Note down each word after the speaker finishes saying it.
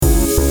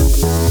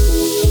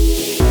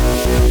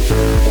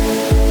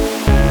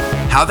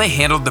how they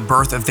handled the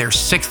birth of their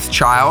 6th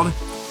child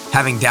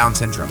having Down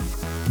syndrome,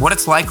 what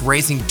it's like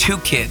raising 2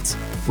 kids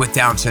with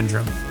Down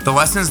syndrome, the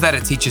lessons that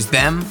it teaches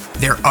them,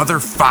 their other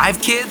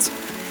 5 kids,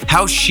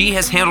 how she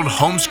has handled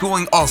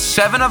homeschooling all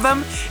 7 of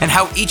them, and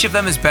how each of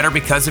them is better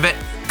because of it,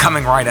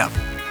 coming right up.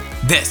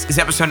 This is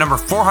episode number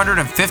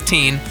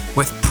 415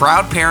 with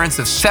proud parents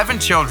of 7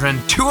 children,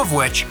 2 of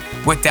which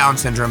with Down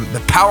syndrome,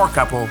 the power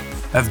couple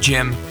of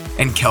Jim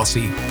and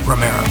Kelsey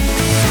Romero.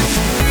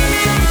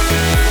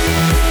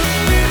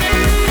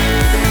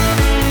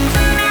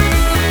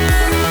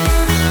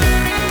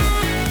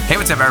 Hey,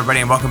 what's up, everybody,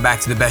 and welcome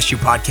back to the Best You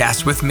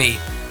podcast with me,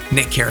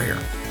 Nick Carrier.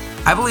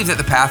 I believe that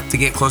the path to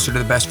get closer to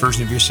the best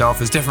version of yourself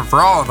is different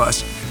for all of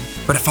us,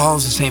 but it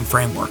follows the same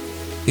framework.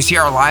 You see,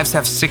 our lives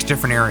have 6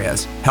 different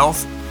areas: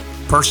 health,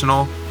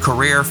 personal,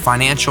 career,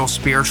 financial,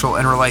 spiritual,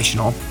 and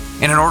relational.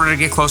 And in order to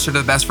get closer to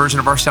the best version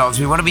of ourselves,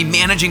 we want to be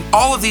managing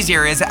all of these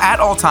areas at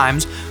all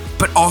times,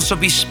 but also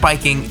be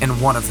spiking in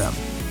one of them.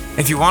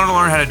 If you want to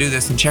learn how to do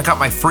this, then check out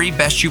my free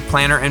Best You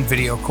planner and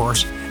video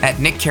course at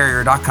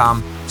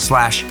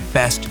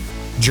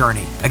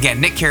nickcarrier.com/bestjourney.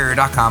 Again,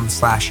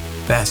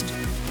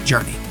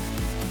 nickcarrier.com/bestjourney.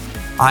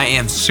 I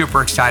am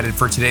super excited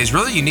for today's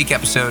really unique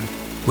episode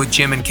with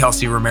Jim and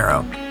Kelsey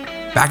Romero.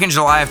 Back in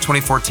July of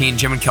 2014,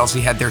 Jim and Kelsey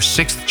had their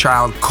 6th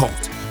child,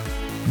 Colt.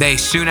 They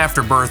soon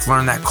after birth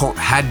learned that Colt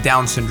had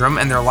Down syndrome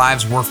and their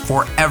lives were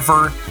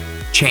forever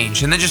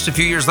changed. And then just a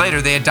few years later,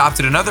 they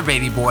adopted another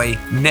baby boy,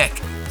 Nick,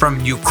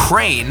 from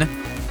Ukraine.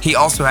 He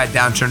also had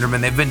Down syndrome,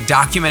 and they've been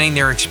documenting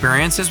their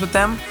experiences with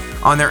them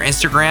on their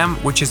Instagram,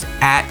 which is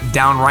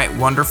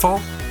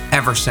 @downrightwonderful,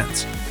 ever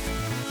since.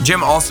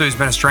 Jim also has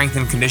been a strength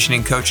and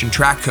conditioning coach and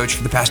track coach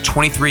for the past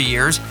 23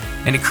 years,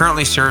 and he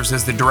currently serves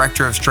as the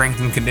director of strength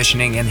and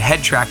conditioning and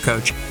head track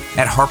coach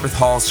at Harpeth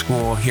Hall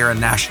School here in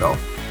Nashville.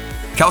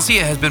 Kelsey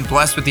has been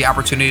blessed with the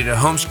opportunity to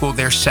homeschool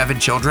their 7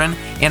 children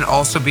and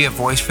also be a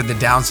voice for the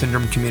Down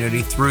syndrome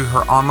community through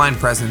her online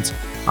presence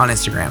on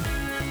Instagram.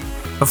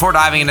 Before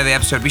diving into the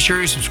episode, be sure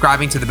you're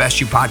subscribing to the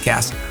Best You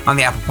podcast on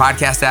the Apple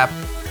Podcast app,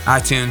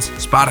 iTunes,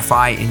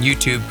 Spotify, and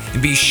YouTube,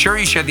 and be sure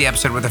you share the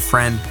episode with a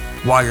friend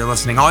while you're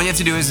listening. All you have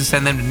to do is to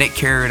send them to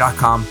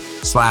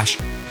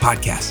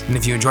nickcarrier.com/podcast. And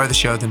if you enjoy the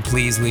show, then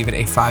please leave it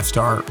a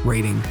 5-star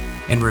rating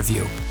and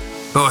review.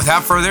 But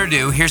without further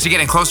ado, here's to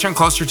getting closer and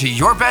closer to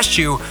your best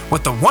you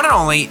with the one and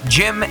only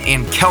Jim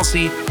and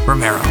Kelsey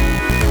Romero.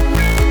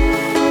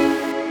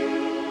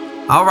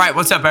 All right,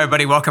 what's up,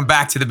 everybody? Welcome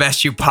back to the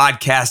Best You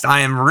podcast. I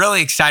am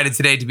really excited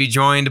today to be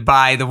joined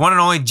by the one and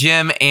only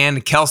Jim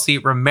and Kelsey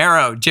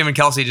Romero. Jim and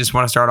Kelsey, just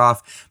want to start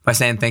off by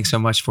saying thanks so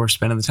much for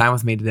spending the time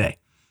with me today.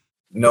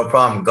 No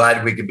problem.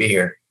 Glad we could be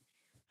here.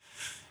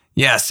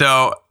 Yeah,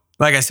 so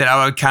like I said,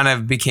 I kind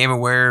of became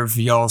aware of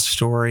y'all's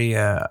story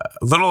a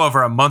little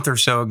over a month or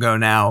so ago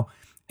now,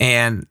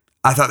 and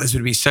I thought this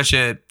would be such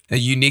a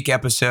unique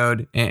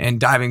episode and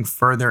diving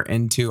further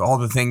into all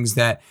the things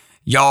that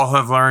y'all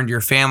have learned, your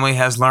family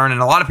has learned,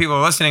 and a lot of people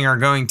listening are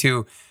going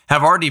to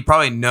have already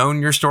probably known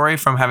your story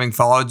from having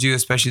followed you,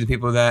 especially the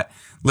people that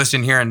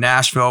listen here in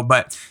Nashville.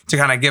 But to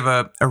kind of give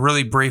a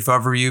really brief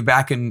overview,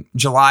 back in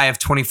July of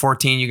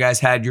 2014, you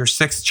guys had your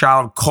 6th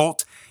child,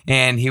 Colt,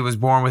 and he was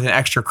born with an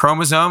extra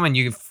chromosome, and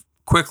you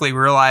quickly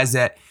realized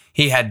that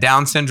he had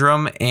Down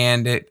syndrome,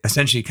 and it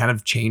essentially kind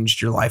of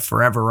changed your life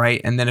forever, right?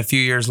 And then a few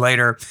years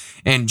later,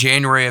 in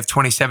January of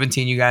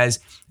 2017, you guys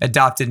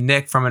adopted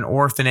Nick from an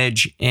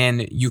orphanage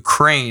in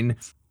Ukraine,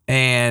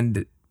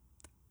 and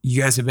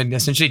you guys have been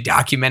essentially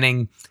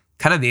documenting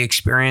kind of the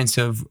experience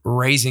of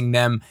raising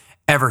them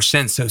ever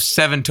since. So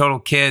 7 total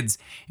kids.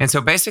 And so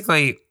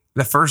basically,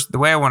 the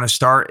way I want to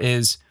start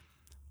is,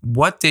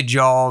 what did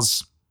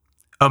y'all's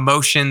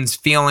emotions,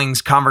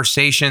 feelings,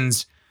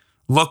 conversations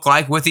look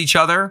like with each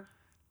other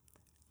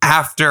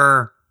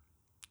after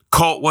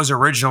Colt was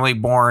originally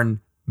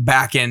born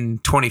back in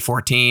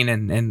 2014,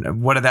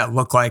 and what did that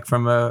look like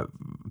from a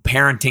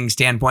parenting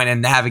standpoint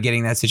and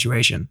navigating that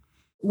situation?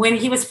 When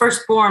he was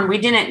first born, we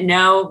didn't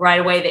know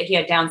right away that he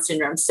had Down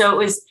syndrome. So it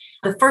was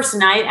the first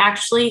night,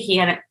 actually, he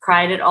hadn't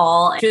cried at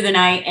all through the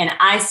night. And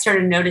I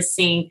started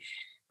noticing,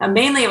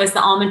 mainly it was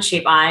the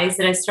almond-shaped eyes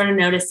that I started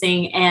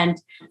noticing.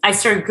 And I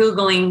started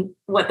Googling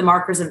what the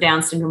markers of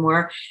Down syndrome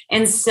were.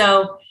 And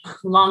so,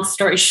 long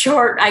story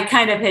short, I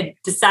kind of had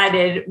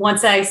decided,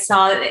 once I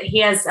saw that he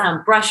has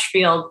brush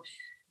field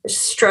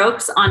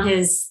strokes on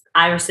his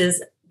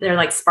irises, they're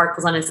like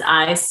sparkles on his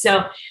eyes.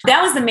 So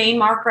that was the main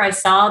marker I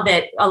saw,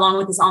 that along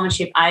with his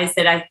almond-shaped eyes,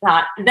 that I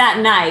thought that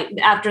night,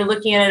 after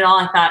looking at it all,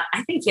 I thought,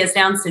 I think he has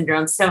Down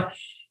syndrome. So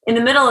in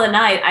the middle of the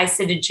night, I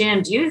said to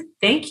Jim, do you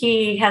think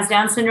he has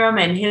Down syndrome?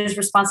 And his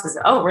response was,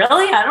 oh,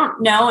 really? I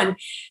don't know. And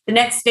the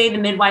next day, the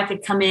midwife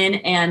had come in,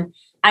 and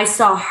I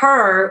saw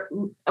her.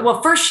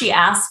 Well, first she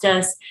asked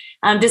us,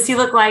 does he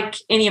look like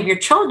any of your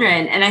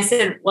children? And I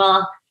said,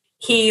 well,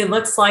 he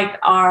looks like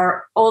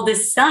our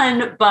oldest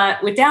son,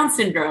 but with Down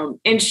syndrome.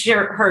 And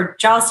her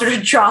jaw sort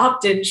of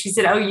dropped, and she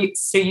said, oh,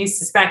 so you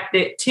suspect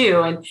it too?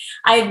 And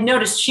I had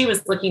noticed she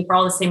was looking for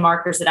all the same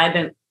markers that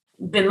I've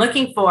been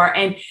looking for.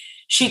 And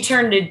she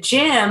turned to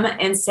Jim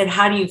and said,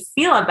 how do you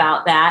feel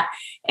about that?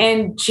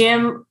 And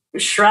Jim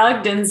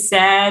shrugged and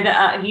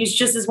said, he's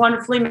just as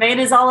wonderfully made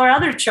as all our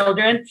other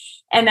children.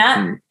 And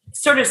that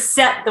sort of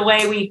set the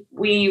way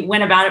we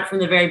went about it from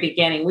the very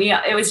beginning.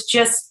 It was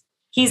just,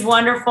 he's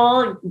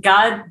wonderful.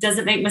 God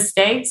doesn't make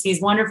mistakes.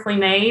 He's wonderfully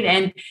made.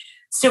 And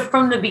so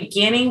from the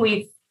beginning,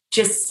 we've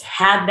just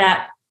had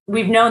that.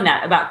 We've known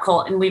that about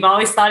Colt, and we've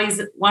always thought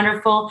he's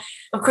wonderful.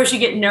 Of course, you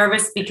get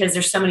nervous because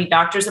there's so many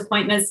doctor's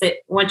appointments that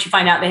once you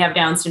find out they have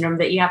Down syndrome,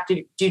 that you have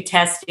to do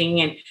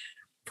testing and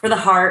for the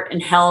heart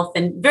and health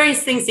and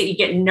various things that you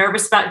get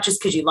nervous about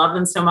just because you love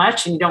them so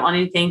much and you don't want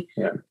anything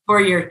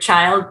for your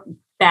child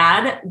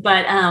bad.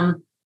 But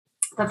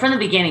from the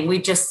beginning,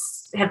 we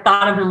just had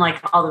thought of him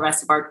like all the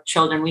rest of our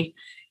children. We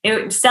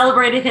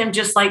celebrated him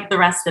just like the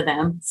rest of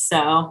them.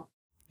 So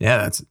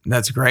yeah,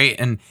 that's great.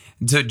 And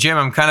so, Jim,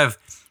 I'm kind of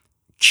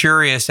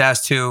curious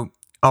as to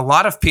a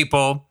lot of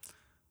people,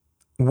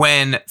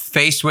 when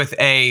faced with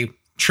a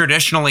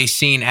traditionally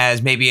seen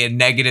as maybe a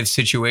negative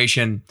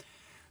situation,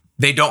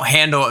 they don't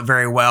handle it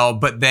very well,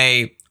 but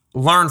they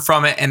learn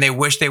from it and they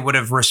wish they would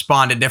have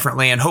responded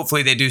differently, and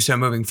hopefully they do so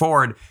moving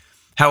forward.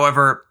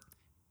 However,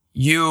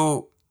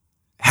 you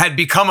had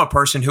become a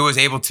person who was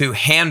able to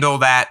handle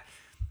that,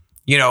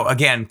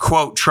 again,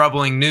 quote,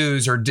 troubling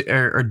news or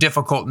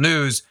difficult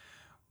news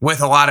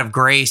with a lot of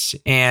grace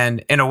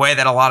and in a way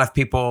that a lot of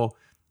people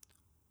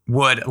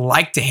would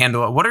like to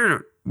handle it.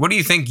 What do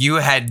you think you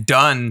had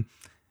done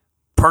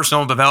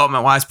personal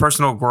development wise,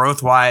 personal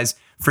growth wise,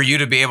 for you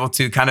to be able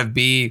to kind of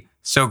be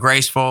so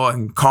graceful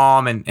and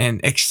calm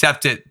and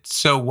accept it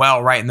so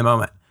well right in the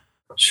moment?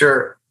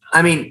 Sure.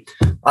 I mean,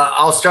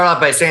 I'll start off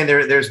by saying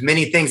there's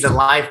many things in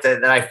life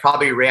that I've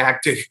probably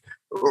reacted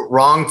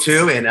wrong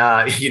to and,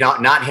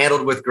 not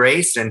handled with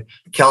grace. And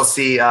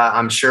Kelsey,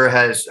 I'm sure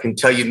can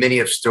tell you many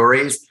of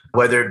stories,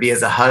 whether it be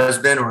as a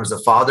husband or as a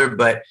father.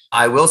 But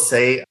I will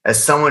say,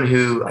 as someone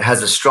who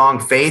has a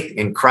strong faith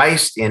in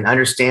Christ and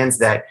understands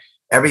that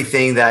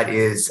everything that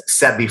is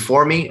set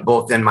before me,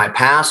 both in my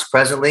past,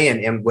 presently,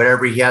 and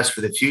whatever he has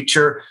for the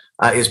future,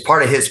 is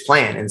part of his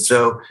plan. And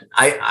so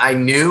I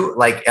knew,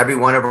 like every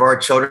one of our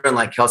children,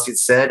 like Kelsey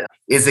said,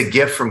 is a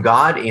gift from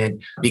God.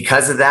 And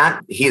because of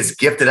that, he has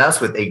gifted us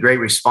with a great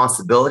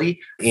responsibility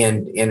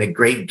and a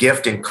great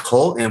gift in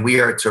Colt. And we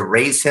are to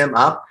raise him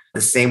up the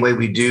same way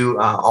we do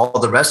all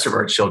the rest of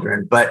our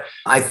children. But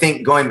I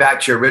think going back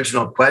to your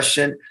original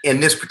question, in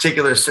this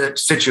particular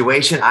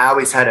situation, I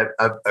always had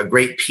a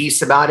great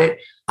peace about it.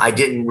 I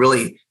didn't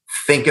really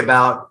think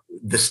about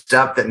the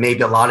stuff that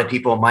maybe a lot of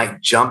people might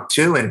jump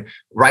to, and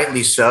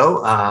rightly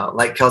so.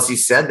 Like Kelsey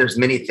said, there's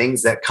many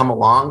things that come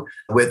along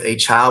with a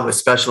child with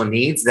special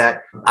needs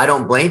that I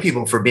don't blame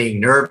people for being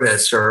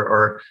nervous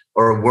or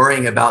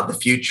worrying about the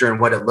future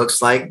and what it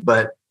looks like.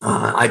 But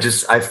I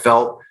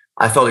felt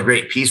a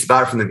great peace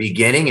about it from the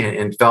beginning,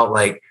 and felt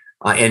like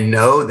and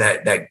know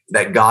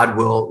that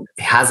God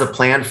has a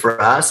plan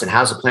for us and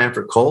has a plan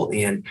for Colt,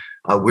 and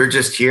we're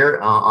just here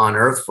on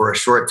earth for a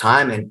short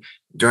time, and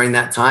during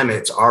that time,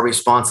 it's our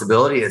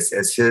responsibility as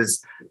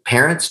his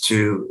parents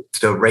to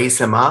raise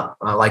him up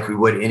like we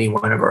would any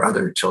one of our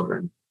other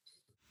children.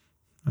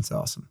 That's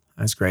awesome.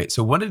 That's great.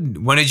 So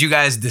when did you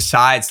guys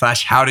decide /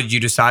 how did you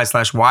decide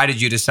 / why did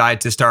you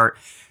decide to start,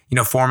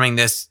 forming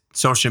this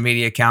social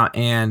media account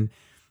and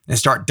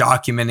start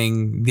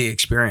documenting the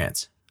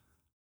experience?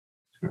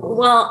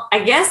 Well, I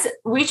guess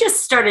we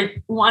just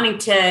started wanting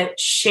to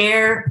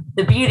share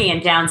the beauty in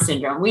Down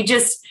syndrome. We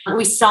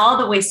saw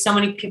the way so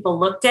many people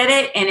looked at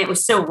it, and it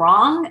was so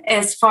wrong,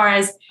 as far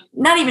as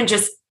not even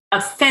just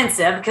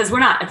offensive, because we're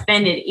not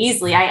offended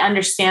easily. I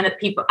understand that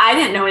I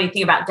didn't know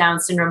anything about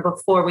Down syndrome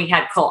before we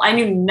had Colt. I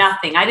knew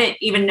nothing. I didn't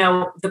even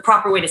know the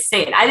proper way to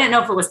say it. I didn't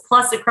know if it was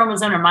plus a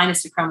chromosome or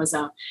minus a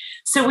chromosome.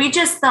 So we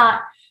just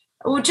thought,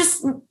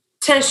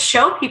 to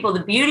show people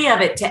the beauty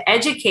of it, to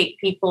educate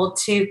people,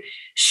 to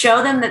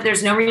show them that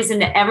there's no reason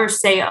to ever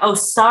say, "Oh,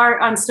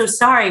 sorry, I'm so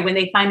sorry," when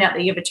they find out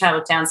that you have a child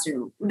with Down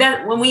syndrome.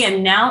 That when we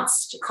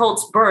announced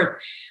Colt's birth,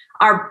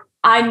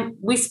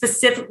 we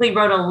specifically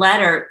wrote a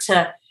letter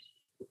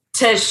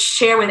to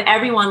share with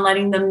everyone,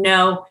 letting them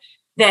know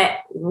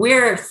that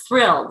we're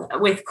thrilled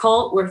with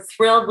Colt. We're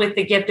thrilled with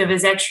the gift of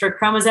his extra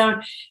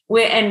chromosome,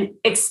 and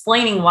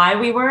explaining why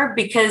we were,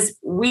 because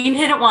we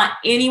didn't want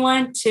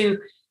anyone to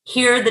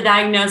hear the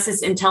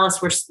diagnosis and tell us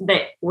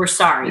that we're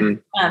sorry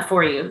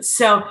for you.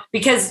 So,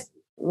 because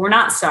we're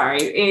not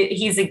sorry,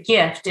 he's a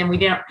gift, and we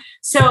didn't.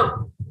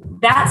 So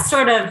that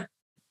sort of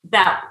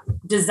that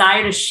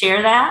desire to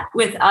share that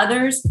with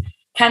others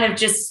kind of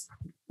just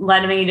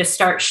led me to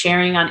start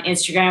sharing on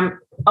Instagram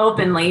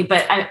openly,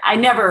 but I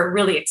never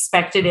really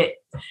expected it.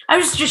 I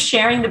was just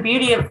sharing the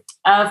beauty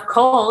of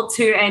Colt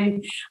too.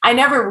 And I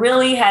never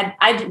really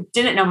I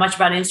didn't know much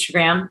about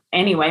Instagram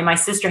anyway. My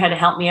sister had to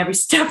help me every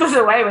step of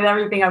the way with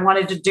everything I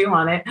wanted to do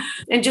on it,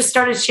 and just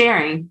started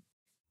sharing.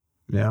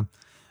 Yeah.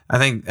 I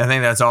think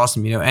that's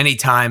awesome.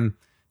 Anytime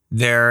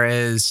there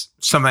is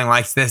something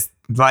like this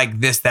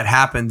that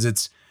happens,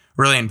 it's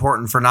really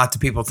important for not to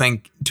people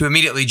think to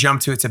immediately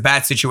jump to it's a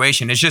bad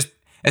situation. It's just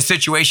a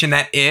situation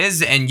that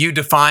is, and you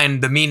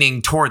define the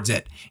meaning towards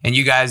it. And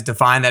you guys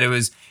define that it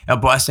was a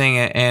blessing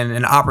and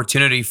an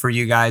opportunity for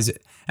you guys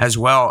as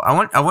well.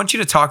 I want you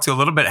to talk to a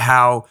little bit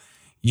how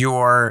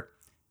your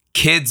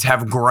kids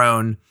have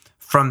grown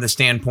from the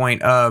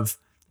standpoint of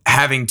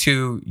having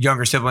two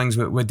younger siblings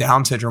with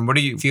Down syndrome. What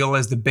do you feel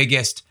is the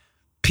biggest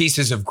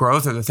pieces of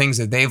growth, or the things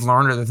that they've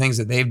learned, or the things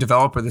that they've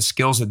developed, or the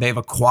skills that they've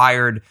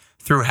acquired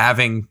through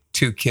having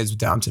two kids with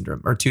Down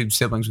syndrome, or two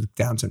siblings with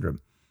Down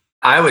syndrome?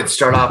 I would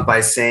start off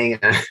by saying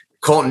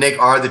Colt and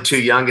Nick are the two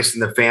youngest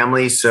in the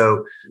family.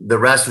 So the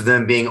rest of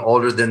them being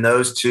older than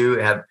those two,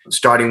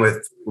 starting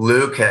with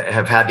Luke,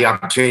 have had the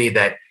opportunity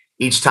that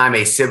each time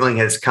a sibling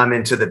has come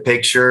into the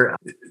picture,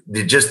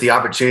 just the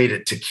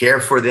opportunity to care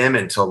for them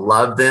and to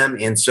love them.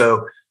 And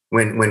so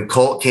when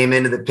Colt came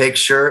into the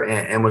picture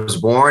and was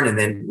born, and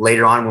then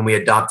later on when we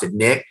adopted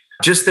Nick,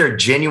 just their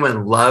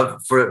genuine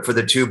love for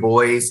the two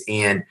boys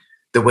and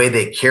the way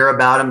they care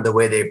about them, the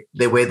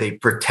way they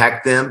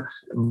protect them,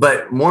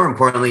 but more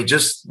importantly,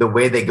 just the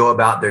way they go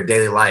about their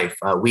daily life.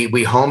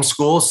 We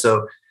homeschool,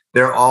 so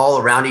they're all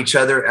around each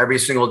other every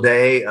single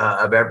day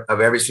of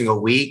every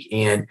single week,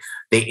 and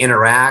they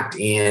interact,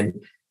 and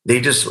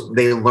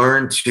they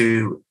learn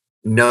to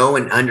know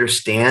and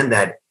understand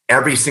that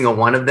every single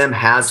one of them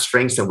has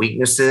strengths and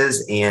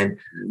weaknesses, and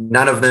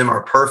none of them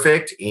are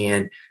perfect.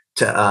 And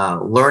to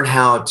learn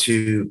how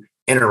to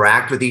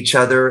interact with each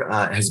other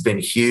has been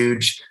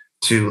huge.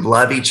 To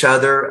love each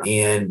other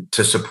and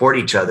to support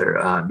each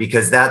other,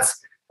 because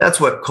that's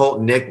what Colt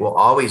and Nick will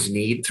always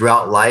need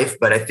throughout life.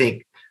 But I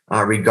think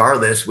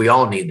regardless, we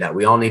all need that.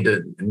 We all need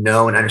to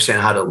know and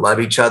understand how to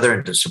love each other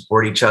and to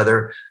support each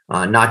other,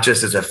 not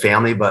just as a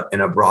family, but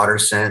in a broader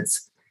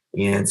sense.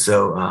 And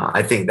so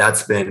I think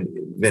that's been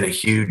a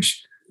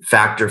huge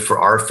factor for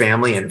our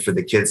family and for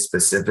the kids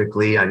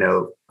specifically. I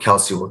know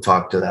Kelsey will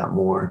talk to that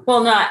more.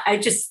 Well, no,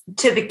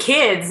 to the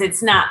kids,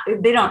 it's not,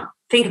 they don't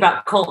think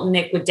about Colt and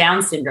Nick with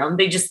Down syndrome.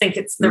 They just think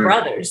it's their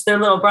brothers, their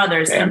little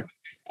brothers. Yeah.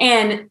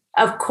 And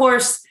of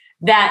course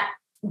that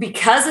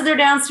because of their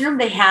Down syndrome,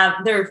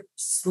 they're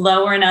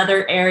slower in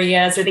other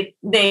areas, or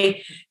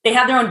they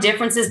have their own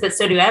differences, but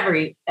so do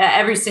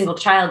every single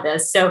child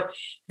does. So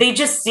they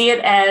just see it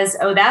as,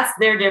 oh, that's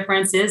their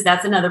differences.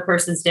 That's another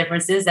person's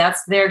differences.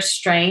 That's their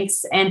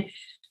strengths. And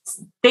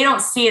they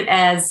don't see it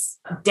as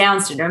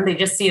Down syndrome. They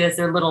just see it as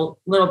their little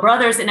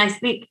brothers. And I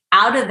think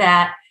out of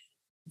that,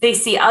 they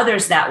see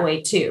others that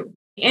way too.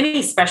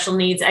 Any special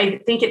needs, I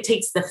think it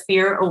takes the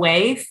fear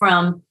away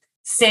from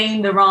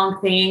saying the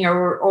wrong thing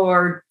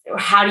or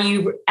how do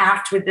you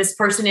act with this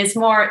person.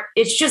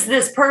 It's just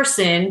this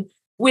person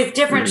with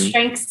different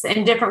strengths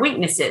and different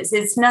weaknesses.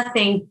 It's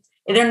nothing,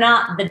 they're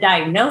not the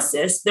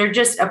diagnosis. They're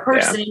just a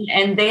person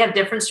and they have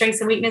different strengths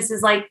and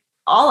weaknesses like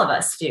all of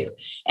us do.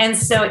 And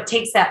so it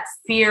takes that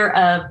fear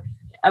of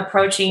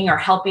approaching or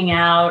helping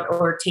out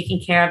or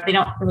taking care of. You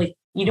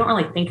don't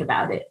really think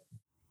about it.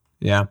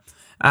 Yeah.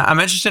 I'm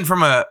interested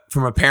from a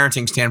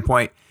parenting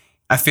standpoint.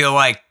 I feel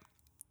like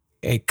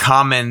a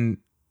common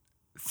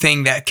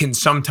thing that can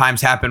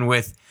sometimes happen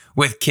with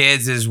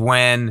kids is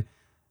when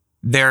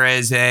there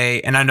is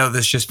and I know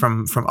this just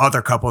from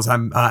other couples. I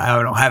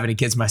don't have any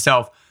kids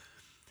myself.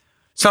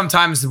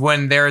 Sometimes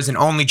when there is an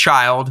only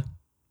child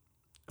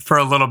for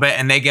a little bit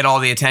and they get all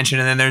the attention,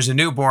 and then there's a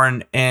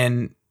newborn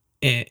into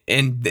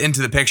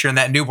the picture, and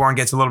that newborn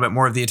gets a little bit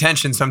more of the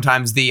attention.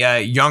 Sometimes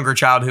the younger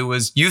child who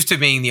was used to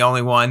being the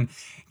only one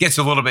gets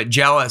a little bit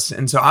jealous.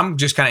 And so I'm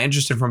just kind of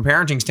interested from a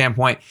parenting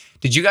standpoint.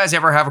 Did you guys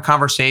ever have a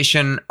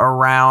conversation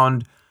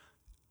around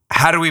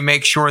how do we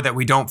make sure that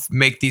we don't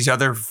make these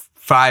other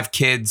 5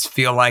 kids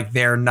feel like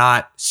they're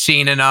not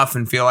seen enough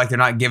and feel like they're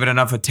not given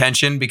enough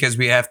attention because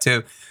we have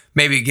to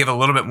maybe give a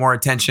little bit more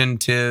attention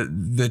to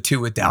the 2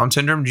 with Down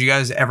syndrome? Did you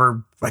guys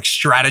ever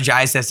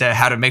strategize as to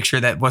how to make sure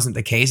that wasn't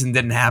the case and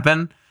didn't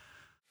happen?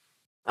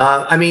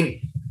 I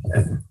mean,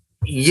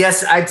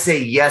 yes, I'd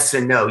say yes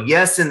and no.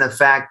 Yes, in the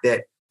fact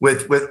that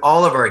with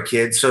all of our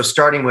kids, so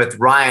starting with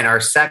Ryan,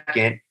 our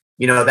second,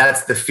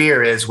 that's the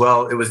fear is,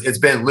 well, it's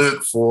been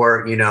Luke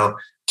for,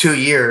 2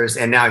 years,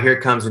 and now here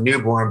comes a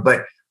newborn.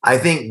 But I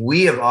think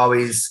we have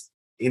always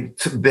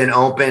been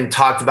open,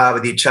 talked about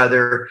with each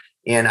other,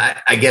 and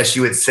I guess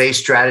you would say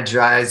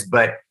strategize,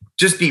 but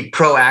just be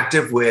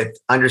proactive with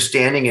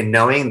understanding and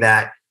knowing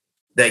that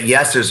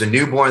yes, there's a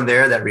newborn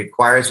there that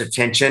requires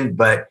attention,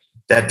 but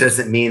that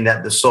doesn't mean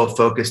that the sole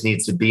focus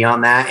needs to be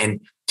on that. And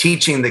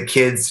teaching the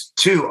kids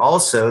too,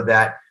 also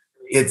that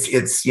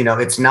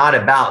it's not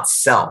about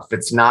self.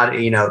 It's not,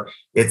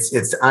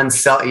 it's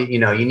unself,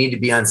 you need to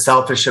be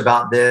unselfish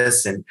about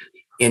this and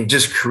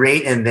just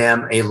create in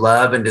them a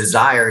love and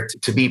desire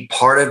to be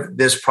part of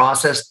this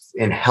process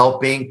and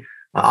helping.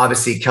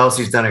 Obviously,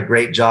 Kelsey's done a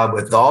great job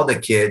with all the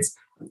kids.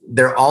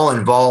 They're all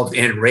involved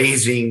in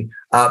raising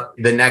up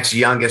the next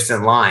youngest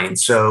in line.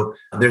 So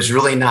there's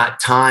really not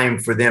time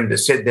for them to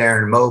sit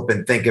there and mope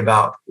and think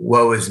about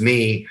woe is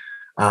me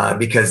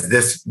because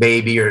this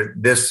baby or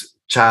this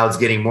child's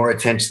getting more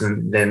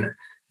attention than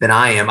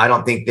I am. I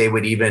don't think they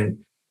would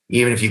even,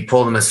 even if you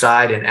pulled them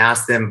aside and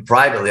asked them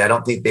privately, I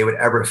don't think they would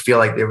ever feel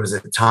like there was a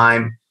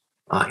time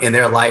in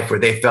their life where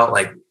they felt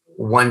like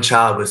one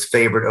child was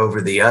favored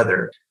over the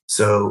other.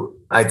 So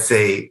I'd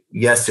say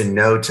yes and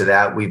no to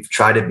that. We've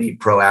tried to be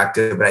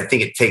proactive, but I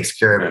think it takes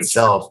care of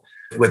itself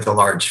with a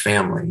large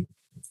family.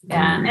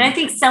 Yeah. And I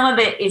think some of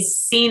it is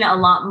seen a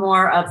lot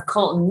more of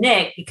Colt and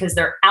Nick because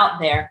they're out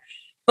there,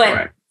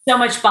 but so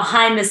much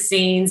behind the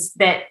scenes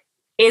that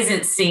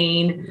isn't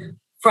seen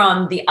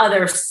from the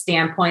other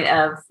standpoint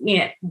of,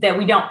 that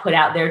we don't put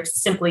out there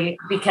simply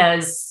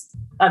because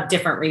of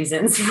different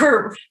reasons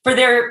for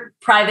their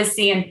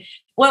privacy. And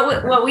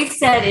what we've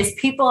said is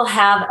people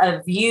have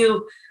a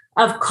view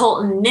of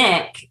Colt and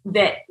Nick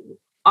that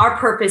our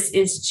purpose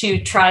is to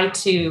try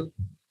to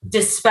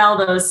dispel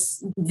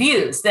those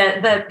views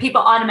that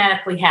people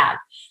automatically have.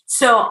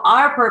 So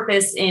our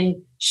purpose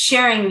in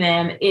sharing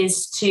them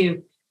is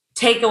to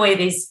take away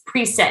these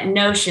preset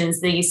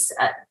notions, these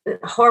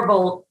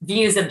horrible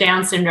views of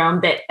Down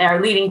syndrome that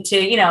are leading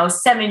to,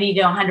 70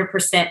 to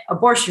 100%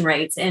 abortion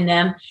rates in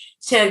them,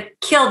 to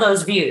kill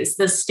those views,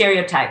 those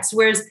stereotypes.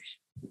 Whereas,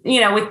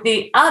 with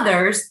the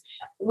others,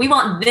 we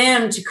want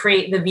them to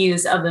create the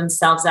views of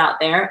themselves out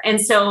there. And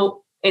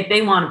so if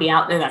they want to be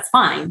out there, that's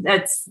fine.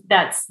 That's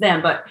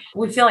them. But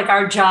we feel like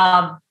our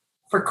job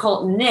for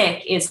Colt and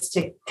Nick is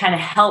to kind of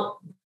help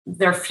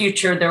their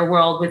future, their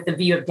world with the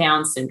view of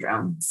Down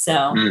syndrome.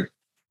 So.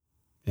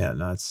 Yeah,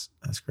 no, that's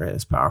great.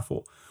 That's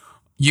powerful.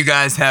 You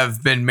guys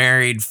have been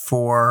married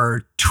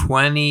for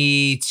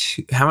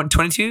 22, how much?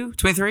 22,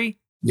 23?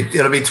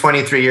 It'll be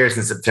 23 years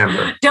in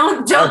September.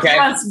 Don't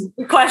ask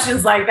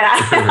questions like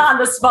that on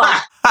the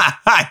spot.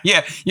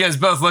 Yeah, you guys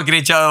both look at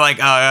each other like,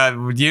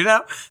 you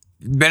know?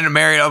 Been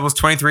married almost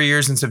 23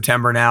 years in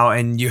September now,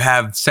 and you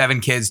have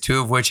 7 kids, 2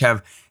 of which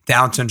have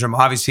Down syndrome.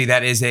 Obviously,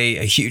 that is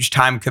a huge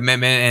time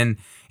commitment,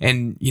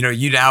 and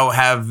you now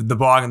have the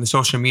blog and the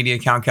social media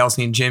account,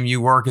 Kelsey and Jim, you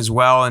work as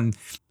well. And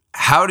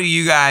how do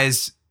you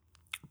guys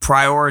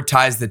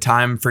prioritize the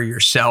time for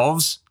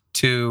yourselves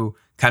to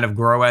kind of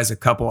grow as a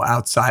couple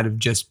outside of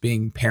just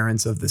being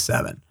parents of the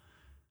 7?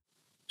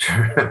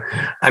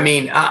 I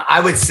mean, I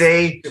would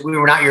say we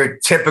were not your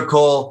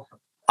typical,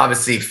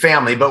 obviously,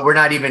 family, but we're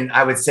not even,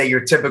 I would say,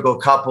 your typical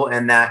couple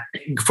in that,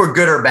 for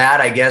good or bad,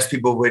 I guess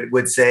people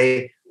would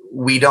say,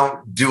 we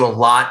don't do a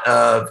lot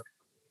of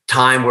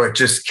time where it's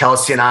just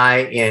Kelsey and I,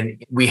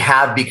 and we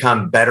have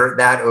become better at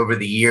that over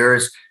the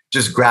years,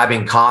 just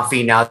grabbing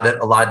coffee now that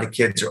a lot of the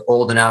kids are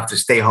old enough to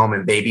stay home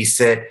and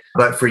babysit.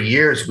 But for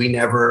years, we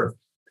never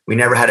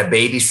had a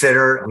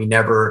babysitter. We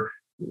never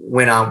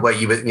went on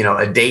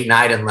a date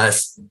night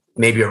unless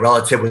maybe a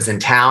relative was in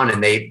town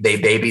and they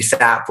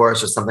babysat for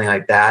us or something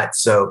like that.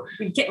 So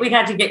we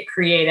had to get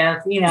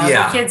creative.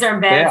 The kids are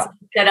in bed, so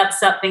set up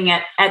something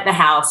at the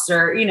house,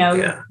 or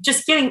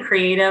just getting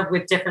creative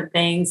with different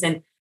things.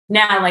 And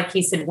now, like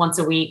he said, once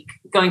a week,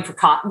 going for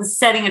coffee,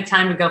 setting a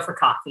time to go for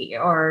coffee,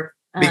 or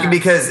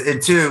because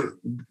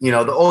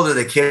the older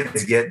the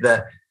kids get,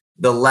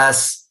 the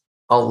less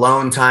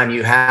alone time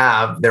you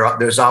have.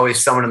 There's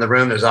always someone in the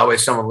room. There's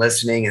always someone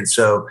listening. And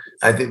so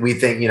we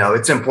think,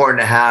 it's important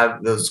to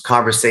have those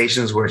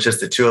conversations where it's just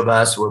the two of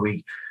us, where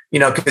we,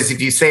 because if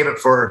you save it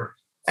for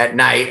at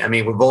night, I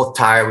mean, we're both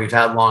tired. We've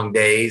had long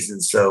days.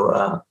 And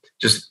so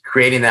just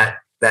creating that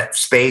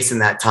space and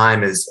that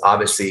time is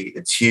obviously,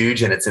 it's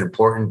huge, and it's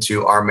important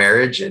to our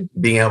marriage, and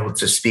being able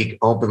to speak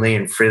openly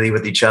and freely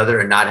with each other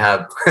and not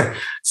have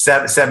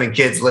 7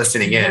 kids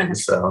listening in.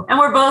 So, and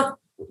we're both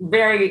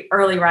very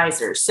early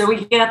risers. So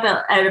we get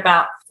up at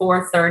about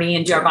 4:30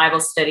 and do our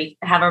Bible study,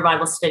 have our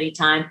Bible study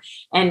time.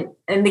 And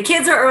the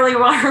kids are early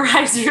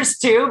risers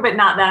too, but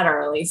not that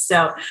early.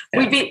 So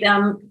we beat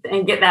them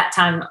and get that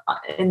time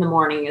in the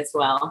morning as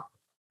well.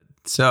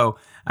 So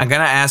I'm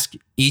going to ask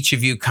each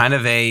of you kind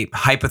of a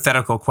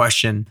hypothetical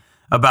question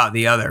about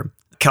the other.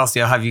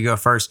 Kelsey, I'll have you go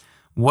first.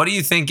 What do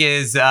you think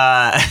is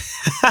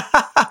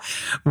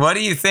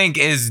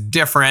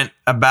different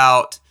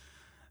about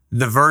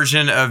the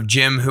version of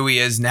Jim who he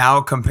is now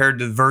compared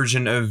to the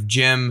version of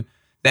Jim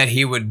that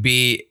he would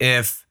be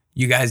if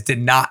you guys did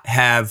not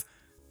have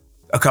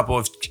a couple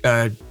of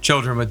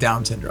children with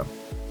Down syndrome?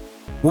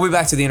 We'll be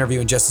back to the interview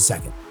in just a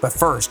second. But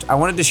first, I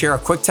wanted to share a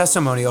quick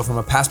testimonial from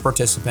a past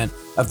participant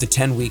of the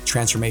 10-week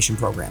transformation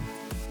program.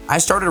 I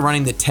started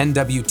running the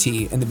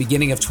 10WT in the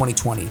beginning of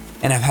 2020,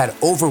 and I've had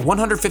over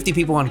 150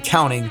 people and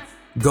counting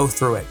go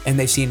through it, and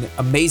they've seen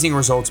amazing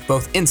results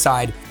both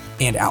inside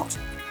and out.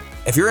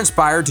 If you're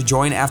inspired to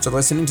join after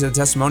listening to the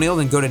testimonial,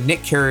 then go to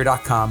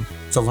nickcarrier.com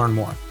to learn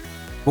more.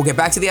 We'll get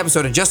back to the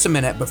episode in just a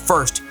minute, but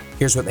first,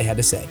 here's what they had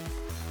to say.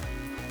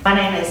 My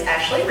name is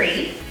Ashley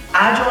Reed.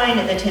 I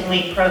joined the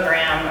 10-week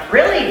program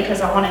really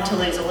because I wanted to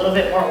lose a little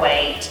bit more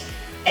weight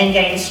and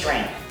gain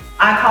strength.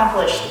 I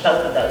accomplished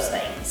both of those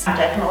things. I'm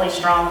definitely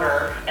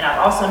stronger, and I've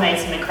also made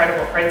some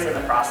incredible friends in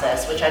the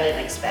process, which I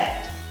didn't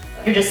expect.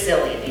 You're just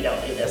silly if you don't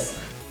do this.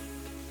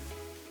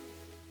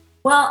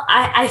 Well,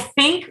 I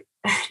think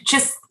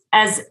just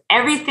as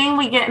everything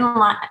we get in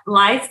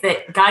life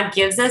that God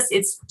gives us,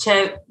 it's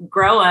to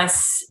grow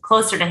us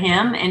closer to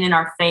Him and in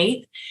our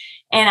faith.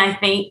 And I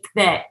think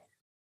that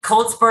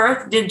Colt's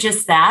birth did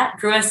just that,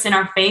 grew us in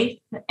our faith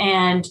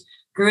and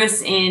grew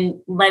us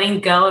in letting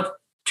go of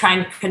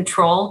trying to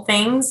control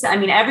things. I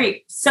mean,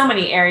 so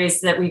many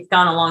areas that we've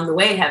gone along the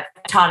way have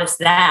taught us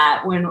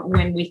that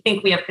when we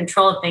think we have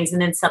control of things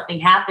and then something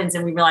happens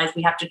and we realize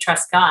we have to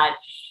trust God.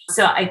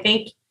 So I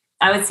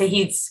would say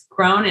he's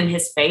grown in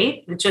his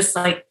faith, just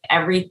like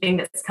everything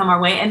that's come our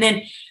way. And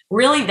then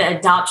really the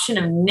adoption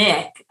of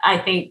Nick, I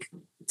think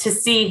to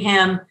see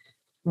him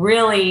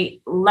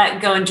really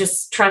let go and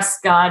just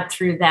trust God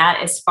through that,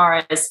 as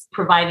far as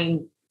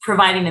providing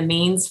the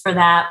means for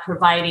that,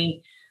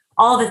 providing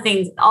all the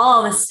things,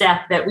 all the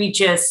stuff that we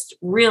just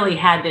really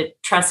had to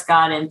trust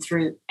God in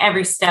through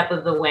every step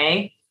of the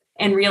way,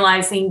 and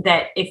realizing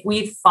that if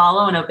we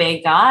follow and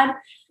obey God,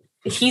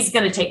 he's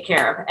going to take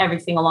care of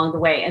everything along the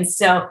way. And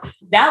so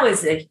that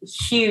was a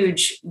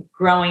huge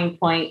growing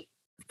point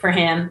for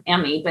him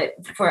and me, but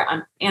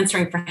I'm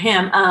answering for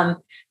him,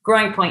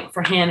 growing point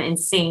for him in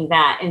seeing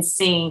that and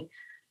seeing,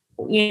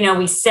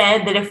 we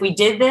said that if we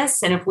did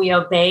this and if we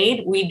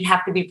obeyed, we'd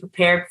have to be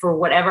prepared for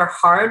whatever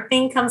hard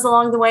thing comes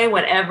along the way,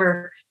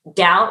 whatever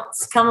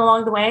doubts come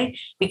along the way,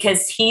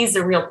 because he's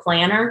a real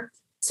planner.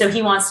 So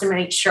he wants to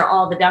make sure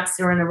all the ducks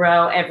are in a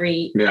row,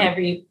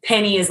 every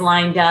penny is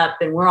lined up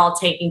and we're all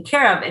taken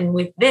care of. And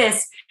with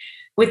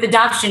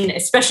adoption,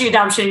 especially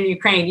adoption in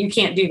Ukraine, you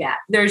can't do that.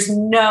 There's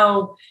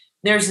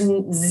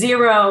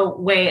zero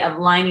way of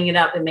lining it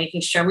up and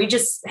making sure. We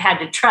just had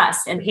to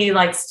trust. And he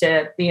likes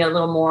to be a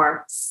little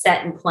more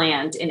set and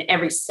planned in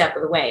every step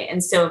of the way.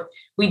 And so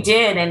we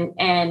did.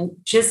 And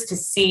just to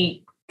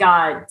see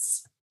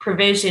God's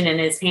provision and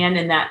his hand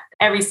in that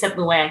every step of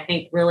the way, I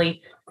think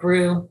really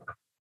grew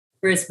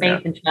his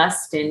faith and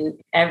trust in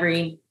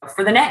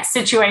for the next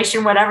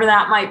situation, whatever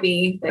that might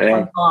be that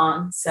comes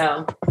along.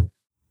 So.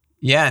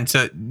 Yeah. And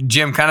so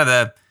Jim, kind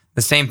of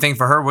the same thing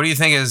for her. What do you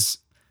think is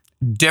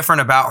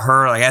different about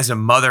her, like as a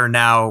mother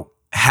now,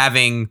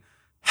 having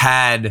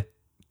had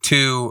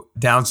 2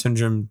 Down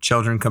syndrome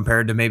children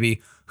compared to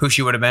maybe who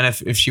she would have been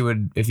if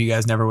you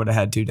guys never would have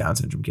had 2 Down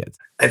syndrome kids?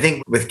 I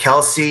think with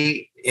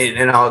Kelsey,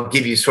 and I'll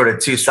give you sort of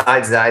 2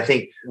 sides of that. I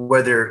think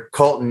whether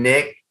Colt and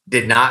Nick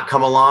did not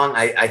come along,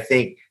 I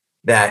think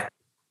that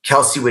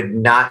Kelsey would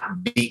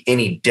not be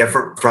any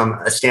different from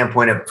a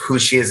standpoint of who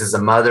she is as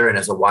a mother and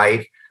as a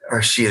wife,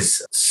 or she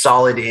is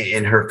solid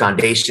in her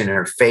foundation and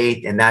her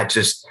faith. And that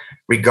just,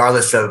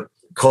 regardless of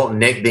Colt and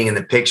Nick being in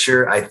the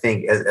picture, I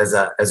think as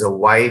a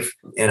wife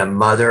and a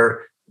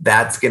mother,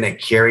 that's going to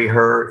carry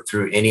her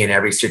through any and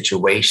every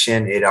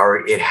situation.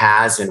 It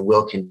has and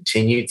will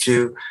continue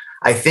to.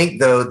 I think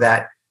though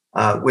that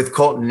with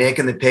Colt and Nick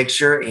in the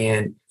picture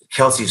and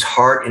Kelsey's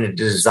heart and a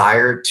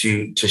desire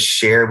to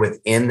share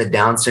within the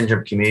Down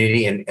syndrome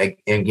community and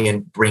again,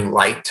 bring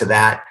light to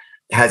that,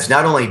 has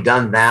not only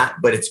done that,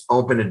 but it's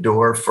opened a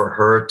door for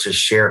her to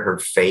share her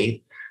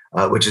faith,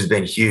 which has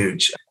been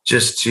huge.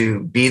 Just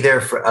to be there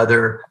for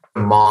other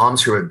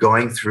moms who are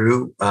going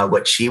through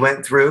what she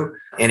went through.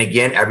 And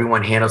again,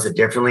 everyone handles it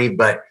differently,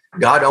 but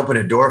God opened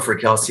a door for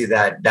Kelsey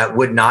that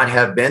would not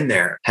have been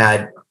there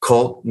had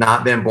Colt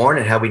not been born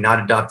and had we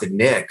not adopted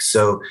Nick.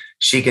 So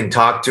she can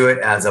talk to it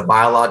as a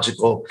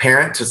biological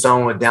parent to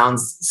someone with Down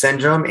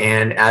syndrome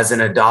and as an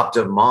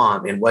adoptive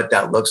mom and what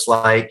that looks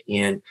like,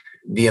 and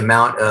the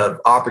amount of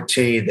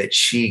opportunity that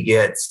she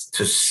gets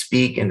to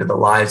speak into the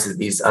lives of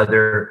these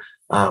other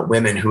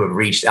women who have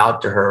reached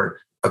out to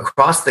her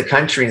across the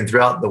country and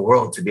throughout the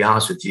world, to be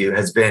honest with you,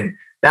 that's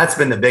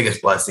been the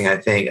biggest blessing, I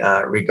think,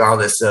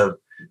 regardless of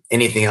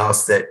anything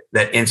else that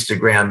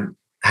Instagram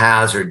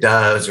has or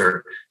does,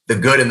 or the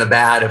good and the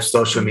bad of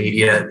social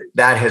media.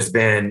 That has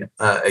been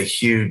a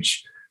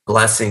huge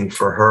blessing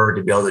for her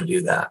to be able to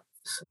do that.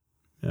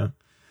 Yeah,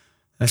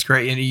 that's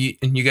great.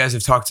 And you guys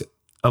have talked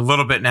a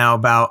little bit now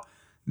about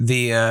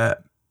the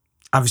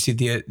obviously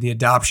the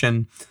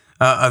adoption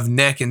of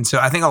Nick. And so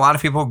I think a lot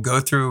of people go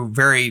through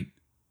very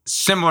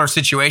similar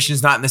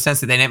situations, not in the sense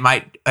that they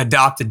might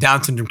adopt a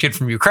Down syndrome kid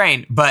from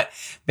Ukraine, but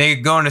they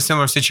go into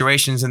similar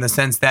situations in the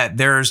sense that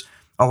there's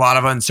a lot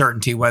of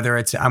uncertainty, whether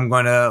it's I'm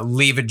going to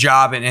leave a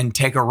job and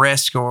take a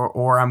risk,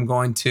 or I'm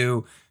going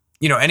to,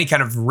 any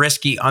kind of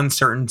risky,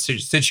 uncertain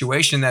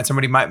situation that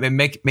somebody might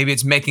make. Maybe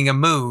it's making a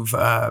move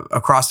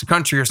across the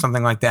country or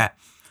something like that.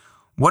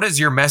 What is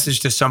your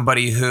message to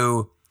somebody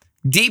who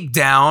deep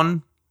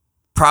down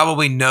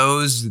probably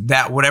knows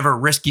that whatever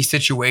risky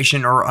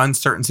situation or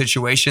uncertain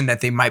situation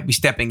that they might be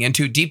stepping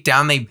into, deep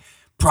down, they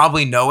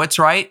probably know it's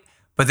right,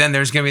 but then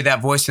there's going to be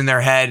that voice in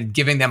their head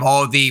giving them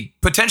all the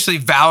potentially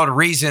valid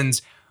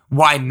reasons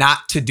why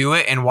not to do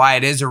it and why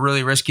it is a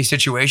really risky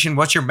situation?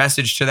 What's your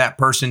message to that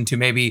person to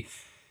maybe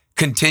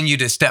continue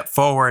to step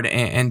forward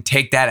and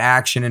take that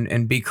action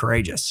and be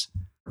courageous?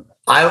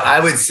 I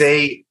would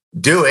say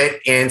do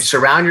it and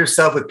surround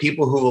yourself with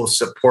people who will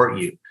support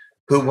you,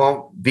 who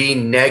won't be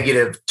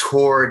negative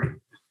toward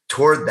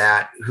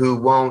that, who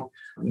won't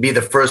be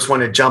the first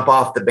one to jump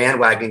off the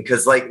bandwagon.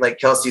 Because like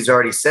Kelsey's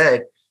already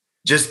said,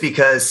 just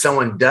because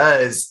someone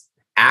does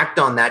act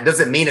on that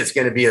doesn't mean it's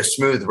going to be a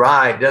smooth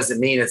ride. Doesn't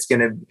mean it's going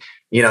to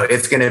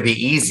it's going to be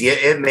easy.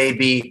 It may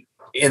be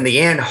in the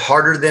end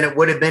harder than it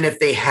would have been if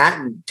they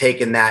hadn't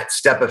taken that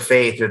step of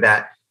faith or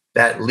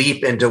that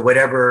leap into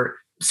whatever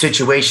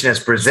situation has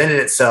presented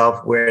itself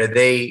where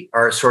they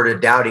are sort of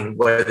doubting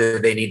whether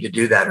they need to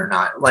do that or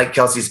not. Like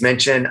Kelsey's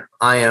mentioned,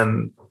 I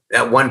am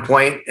at one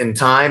point in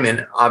time,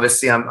 and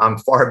obviously I'm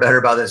far better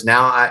about this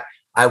now.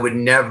 I would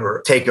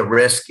never take a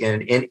risk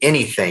in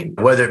anything,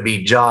 whether it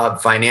be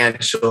job,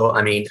 financial.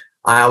 I mean,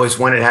 I always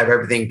wanted to have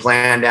everything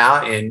planned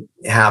out and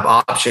have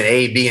option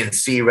A, B, and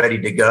C ready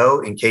to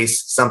go in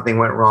case something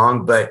went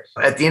wrong. But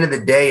at the end of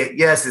the day,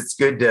 yes, it's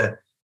good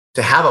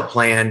to have a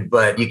plan,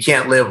 but you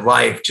can't live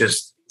life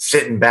just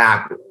sitting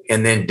back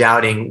and then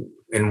doubting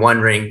and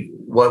wondering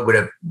what would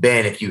have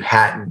been if you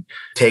hadn't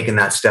taken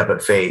that step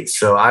of faith.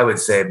 So I would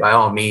say, by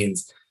all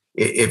means,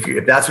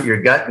 if that's what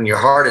your gut and your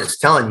heart is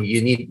telling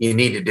you, you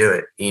need to do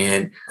it,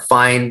 and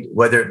find,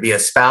 whether it be a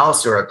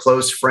spouse or a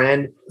close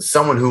friend,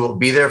 someone who will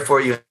be there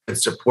for you and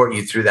support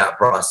you through that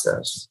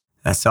process.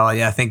 That's all.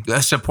 Yeah, I think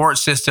the support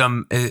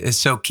system is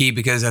so key,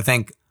 because I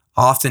think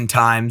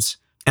oftentimes,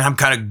 and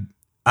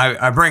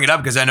I bring it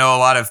up because I know a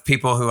lot of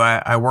people who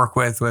I work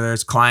with, whether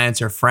it's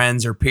clients or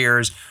friends or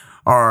peers,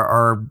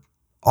 are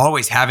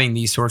always having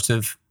these sorts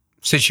of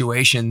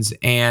situations.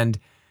 And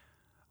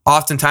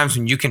oftentimes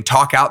when you can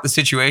talk out the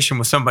situation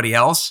with somebody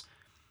else,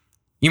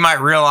 you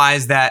might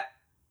realize that,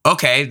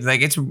 okay,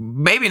 like it's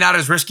maybe not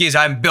as risky as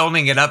I'm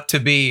building it up to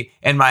be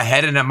in my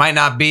head, and it might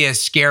not be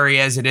as scary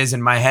as it is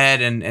in my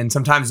head. And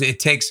sometimes it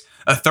takes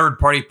a third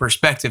party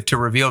perspective to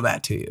reveal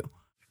that to you.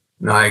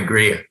 No, I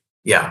agree.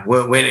 Yeah.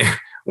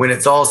 When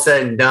it's all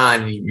said and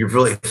done, you've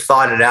really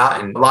thought it out.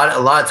 And a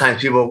lot of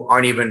times people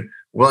aren't even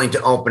willing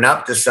to open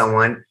up to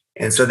someone.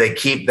 And so they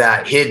keep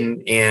that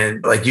hidden.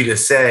 And like you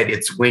just said,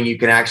 it's when you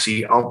can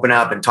actually open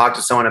up and talk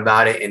to someone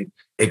about it and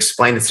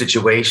explain the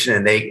situation,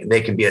 and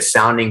they can be a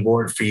sounding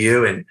board for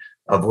you and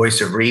a voice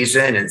of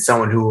reason, and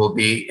someone who will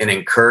be an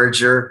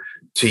encourager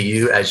to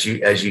you as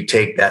you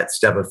take that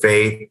step of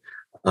faith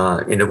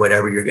into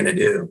whatever you're going to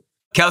do.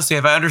 Kelsey,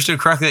 have I understood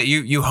correctly that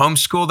you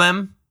homeschool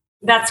them?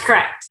 That's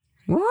correct.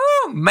 Woo,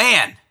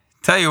 man.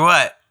 Tell you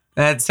what,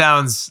 that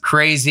sounds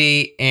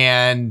crazy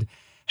and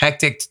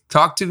hectic.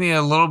 Talk to me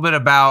a little bit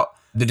about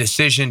the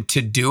decision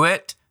to do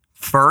it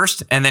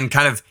first, and then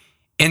kind of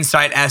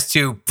insight as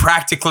to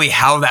practically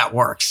how that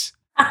works.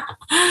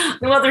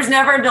 Well, there's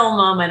never a dull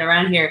moment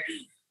around here.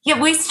 Yeah,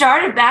 we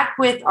started back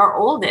with our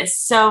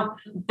oldest. So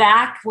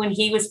back when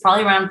he was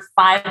probably around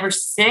 5 or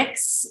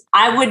 6,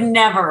 we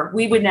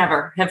would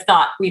never have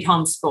thought we'd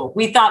homeschool.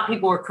 We thought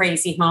people were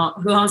crazy who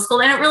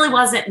homeschooled, and it really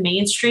wasn't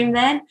mainstream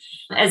then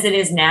as it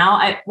is now.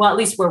 At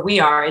least where we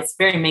are, it's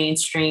very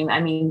mainstream.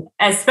 I mean,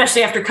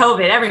 especially after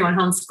COVID, everyone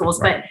homeschools,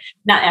 right. But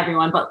not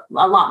everyone, but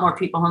a lot more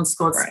people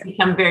homeschool. It's right.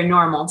 Become very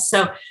normal.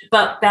 So,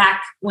 but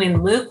back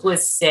when Luke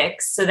was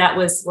 6, so that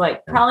was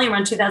like probably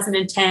around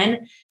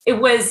 2010, it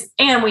was,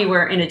 and we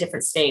were in a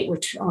different state,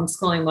 which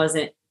homeschooling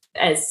wasn't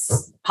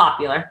as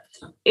popular.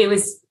 It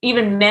was,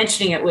 even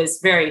mentioning it was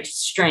very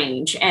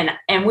strange.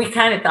 And we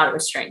kind of thought it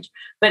was strange.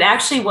 But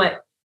actually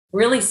what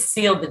really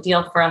sealed the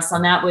deal for us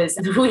on that was,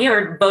 we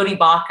heard Bodhi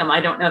Baucham.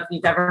 I don't know if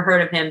you've ever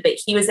heard of him, but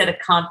he was at a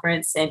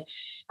conference and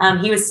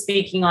he was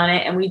speaking on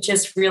it. And we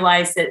just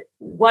realized that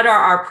what are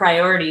our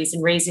priorities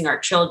in raising our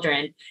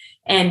children,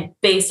 and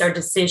based our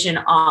decision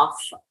off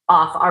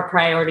our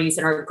priorities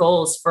and our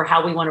goals for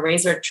how we want to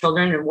raise our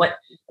children and what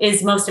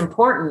is most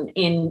important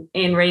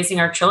in raising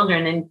our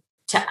children. And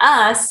to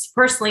us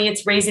personally,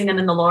 it's raising them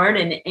in the Lord,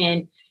 and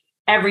in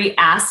every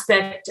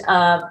aspect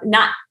of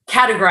not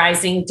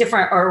categorizing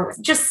different or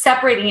just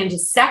separating into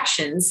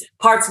sections,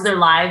 parts of their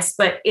lives,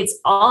 but it's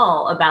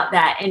all about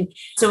that. And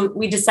so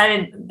we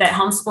decided that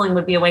homeschooling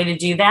would be a way to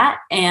do that.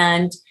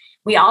 And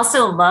we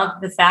also love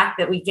the fact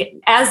that we get,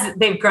 as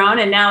they've grown,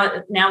 and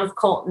now with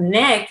Colt and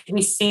Nick,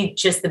 we see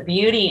just the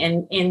beauty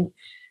in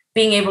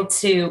being able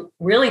to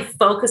really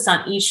focus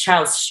on each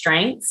child's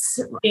strengths,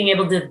 being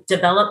able to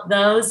develop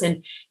those.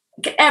 And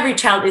every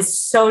child is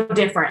so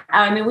different.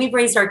 I mean, we've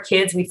raised our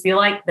kids, we feel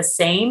like the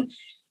same,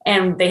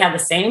 and they have the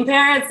same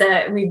parents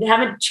that we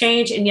haven't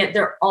changed. And yet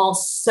they're all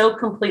so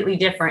completely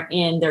different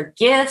in their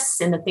gifts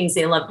and the things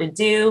they love to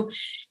do.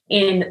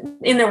 In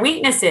their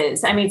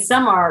weaknesses. I mean,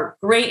 some are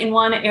great in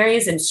one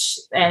areas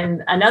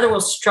and another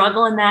will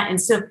struggle in that. And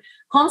so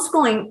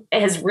homeschooling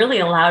has really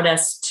allowed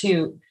us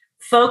to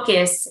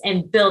focus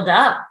and build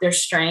up their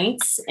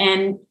strengths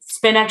and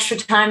spend extra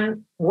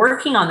time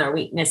working on their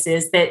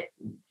weaknesses that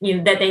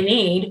they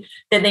need,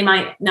 that they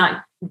might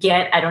not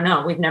get. I don't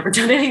know. We've never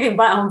done anything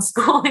but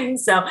homeschooling.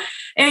 So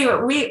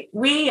anyway,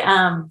 we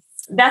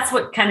that's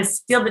what kind of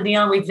sealed the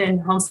deal. We've been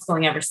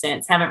homeschooling ever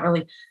since. Haven't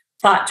really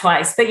thought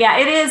twice. But yeah,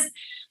 it is.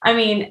 I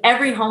mean,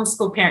 every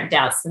homeschool parent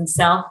doubts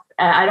themselves.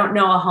 I don't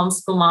know a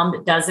homeschool mom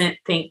that doesn't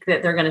think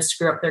that they're going to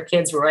screw up their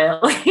kids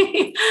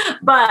royally.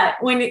 But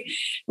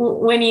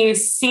when you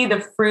see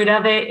the fruit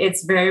of it,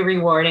 it's very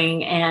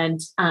rewarding.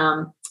 And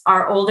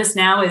our oldest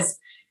now is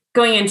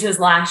going into his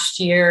last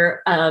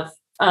year of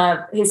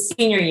his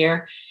senior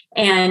year.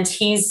 and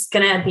he's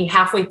going to be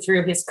halfway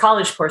through his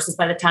college courses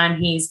by the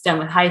time he's done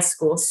with high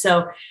school.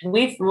 So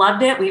we've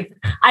loved it.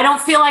 I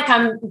don't feel like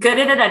I'm good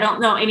at it. I don't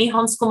know any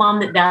homeschool mom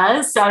that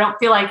does. So I don't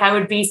feel like I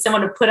would be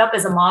someone to put up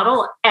as a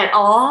model at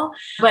all.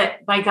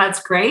 But by God's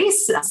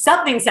grace,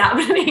 something's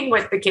happening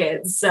with the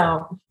kids.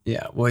 So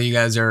yeah, well, you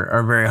guys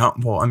are very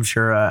humble. I'm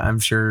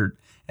sure,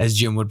 as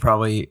Jim would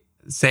probably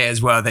say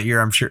as well, that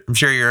I'm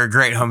sure you're a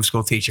great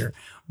homeschool teacher.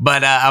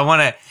 But I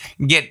want to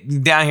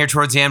get down here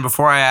towards the end.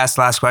 Before I ask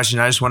the last question,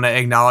 I just want to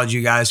acknowledge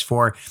you guys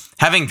for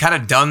having kind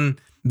of done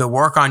the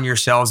work on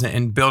yourselves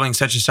and building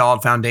such a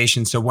solid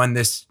foundation. So when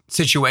this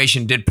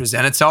situation did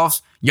present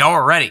itself, y'all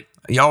were ready.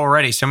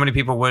 So many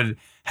people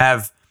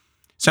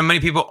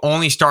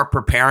only start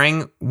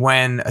preparing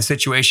when a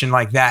situation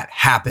like that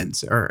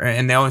happens,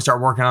 and they only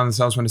start working on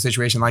themselves when a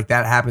situation like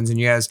that happens. And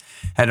you guys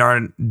had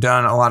already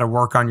done a lot of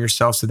work on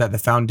yourself so that the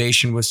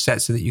foundation was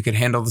set so that you could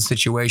handle the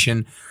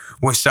situation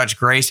with such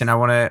grace. And I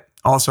want to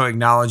also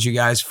acknowledge you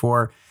guys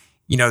for,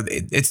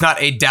 it's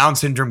not a Down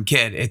syndrome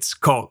kid. It's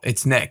Colt,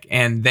 it's Nick,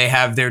 and they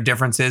have their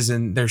differences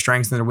and their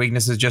strengths and their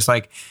weaknesses just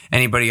like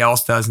anybody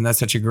else does. And that's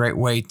such a great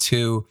way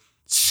to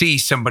see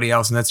somebody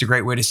else. And that's a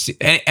great way to see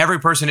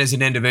every person is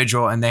an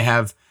individual, and they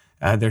have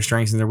their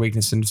strengths and their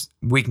weaknesses.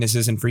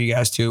 And for you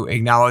guys to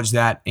acknowledge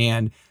that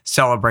and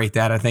celebrate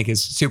that, I think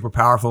is super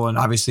powerful and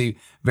obviously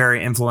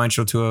very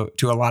influential to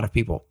a lot of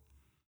people.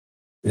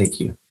 Thank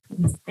you.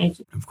 thank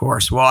you. Of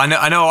course. Well, I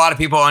know a lot of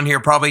people on here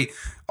probably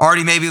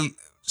already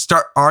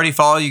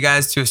follow you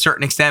guys to a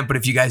certain extent, but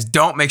if you guys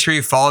don't, make sure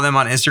you follow them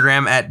on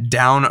Instagram at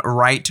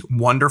Downright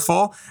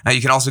Wonderful.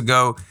 You can also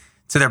go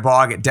to their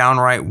blog at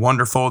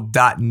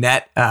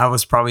downrightwonderful.net. I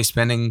was probably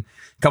spending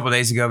a couple of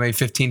days ago, maybe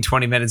 15,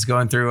 20 minutes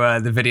going through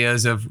the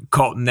videos of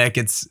Colt and Nick.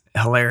 It's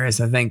hilarious.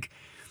 I think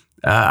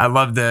I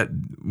love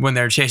when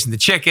they're chasing the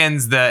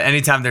chickens,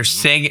 anytime they're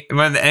singing,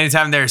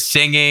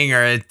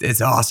 or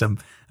it's awesome.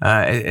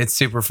 It's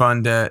super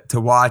fun to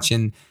watch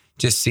and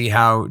just see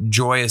how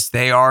joyous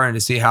they are, and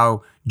to see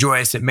how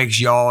joyous it makes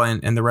y'all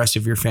and the rest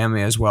of your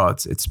family as well.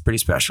 It's pretty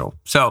special.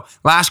 So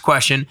last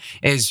question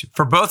is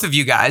for both of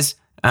you guys.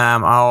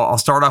 I'll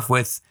start off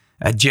with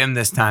Jim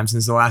this time,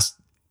 since the last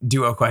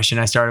duo question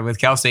I started with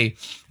Kelsey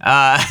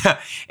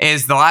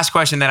is the last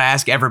question that I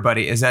ask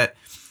everybody. Is that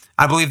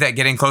I believe that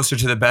getting closer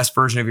to the best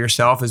version of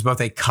yourself is both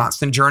a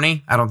constant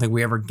journey. I don't think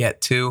we ever get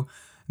to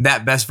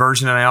that best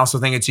version. And I also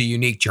think it's a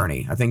unique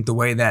journey. I think the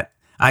way that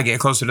I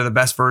get closer to the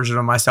best version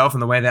of myself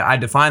and the way that I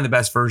define the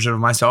best version of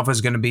myself is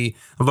going to be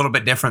a little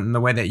bit different than the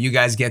way that you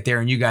guys get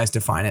there and you guys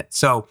define it.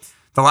 So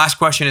the last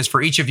question is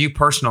for each of you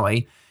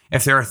personally.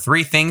 If there are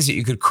 3 things that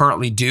you could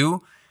currently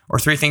do, or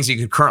 3 things that you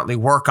could currently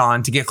work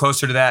on to get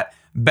closer to that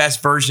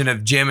best version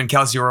of Jim and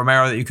Kelsey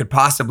Romero that you could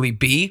possibly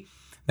be,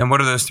 then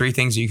what are those 3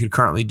 things that you could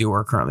currently do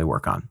or currently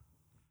work on?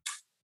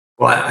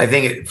 Well, I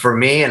think for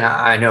me, and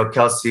I know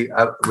Kelsey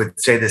would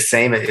say the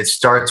same, it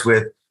starts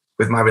with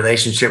my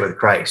relationship with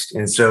Christ.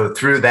 And so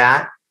through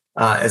that,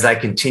 as I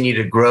continue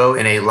to grow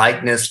in a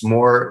likeness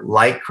more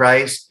like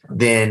Christ,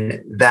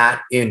 then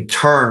that in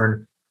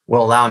turn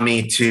will allow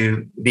me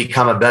to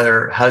become a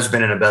better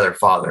husband and a better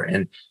father.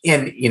 And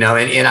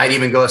I'd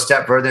even go a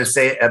step further and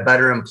say a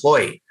better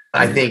employee.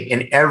 I think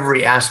in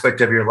every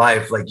aspect of your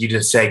life, like you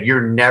just said,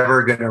 you're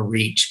never going to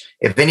reach.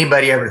 If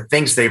anybody ever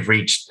thinks they've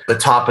reached the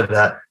top of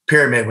the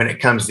pyramid when it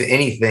comes to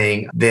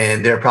anything,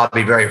 then they're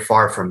probably very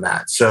far from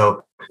that.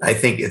 So I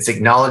think it's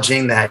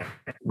acknowledging that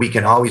we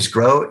can always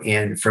grow.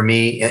 And for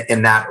me,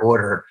 in that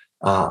order,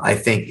 I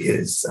think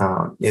is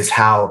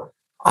how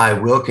I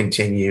will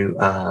continue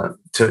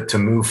to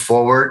move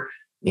forward.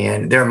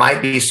 And there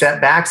might be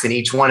setbacks in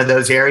each one of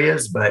those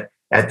areas, but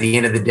at the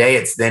end of the day,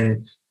 it's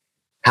then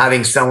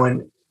having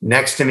someone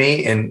next to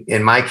me, and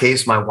in my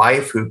case, my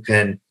wife, who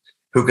can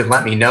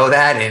let me know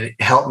that and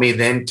help me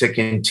then to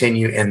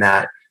continue in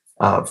that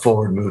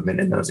forward movement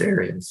in those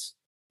areas.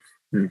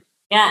 Yeah,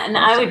 and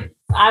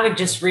I would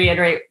just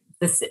reiterate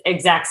this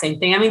exact same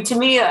thing. I mean, to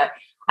me,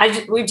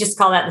 we just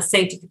call that the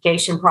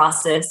sanctification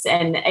process,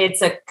 and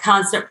it's a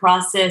constant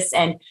process.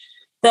 And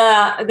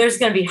there's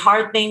going to be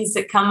hard things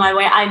that come my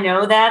way. I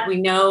know that. We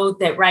know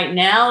that right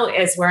now,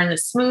 as we're in the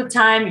smooth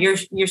time, you're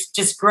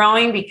just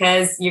growing,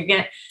 because you're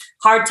going to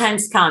hard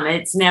times come.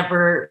 It's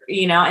never,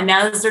 and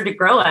those are to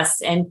grow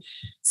us. And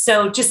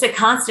so just a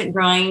constant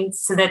growing,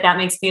 so that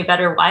makes me a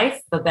better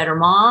wife, a better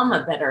mom,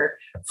 a better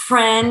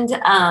friend,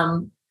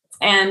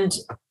 and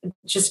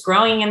just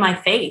growing in my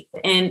faith.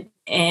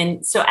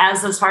 And so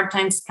as those hard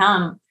times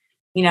come,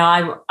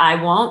 I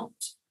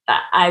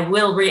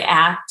will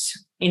react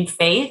in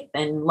faith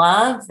and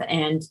love.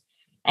 And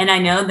I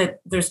know that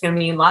there's going to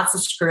be lots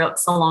of screw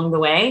ups along the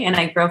way, and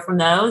I grow from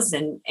those,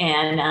 and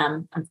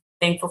I'm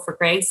thankful for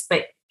grace,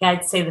 but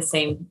I'd say the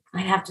same.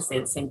 I'd have to say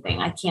the same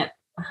thing. I can't,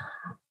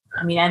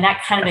 and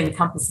that kind of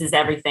encompasses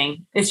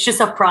everything. It's just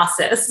a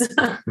process.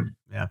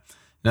 Yeah,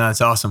 no,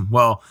 that's awesome.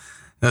 Well,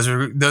 those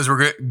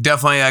were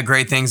definitely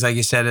great things. Like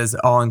you said, is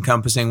all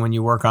encompassing when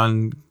you work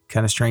on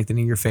kind of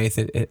strengthening your faith.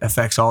 It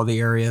affects all the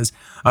areas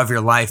of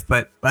your life.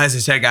 But as I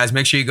said, guys,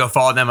 make sure you go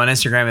follow them on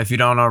Instagram if you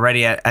don't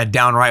already at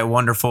Downright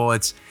Wonderful.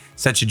 It's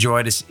such a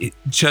joy to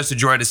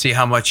see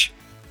how much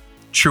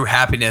true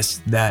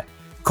happiness that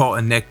Colt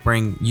and Nick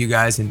bring you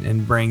guys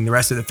and bring the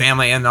rest of the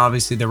family, and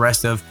obviously the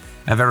rest of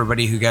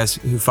everybody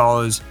who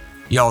follows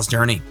y'all's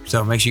journey.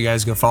 So make sure you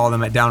guys go follow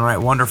them at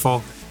Downright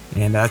Wonderful.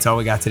 And that's all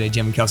we got today.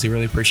 Jim and Kelsey,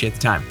 really appreciate the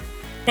time.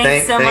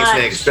 Thanks so much. Thanks,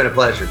 Nick. It's been a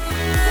pleasure.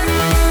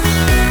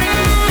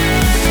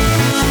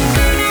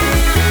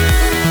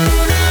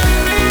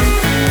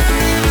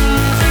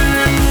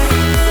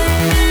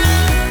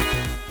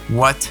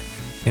 What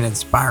an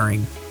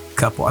inspiring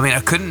couple. I mean,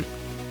 I couldn't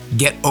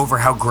get over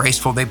how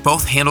graceful they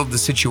both handled the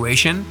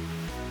situation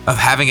of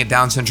having a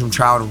Down syndrome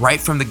child right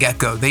from the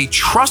get-go. They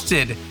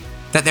trusted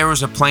that there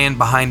was a plan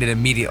behind it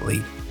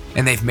immediately,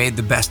 and they've made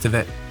the best of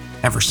it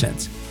ever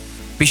since.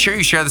 Be sure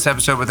you share this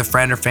episode with a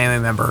friend or family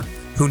member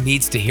who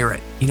needs to hear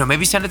it.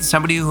 Maybe send it to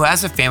somebody who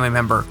has a family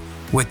member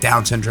with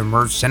Down syndrome,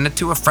 or send it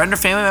to a friend or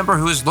family member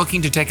who is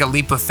looking to take a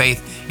leap of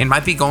faith and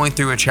might be going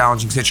through a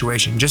challenging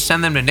situation. Just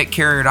send them to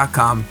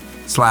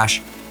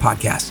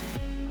nickcarrier.com/podcast.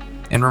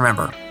 And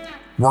remember,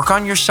 work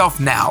on yourself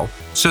now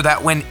so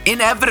that when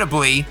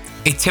inevitably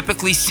a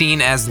typically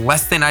seen as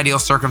less than ideal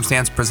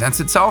circumstance presents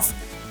itself,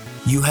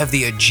 you have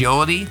the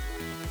agility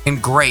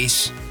and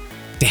grace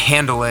to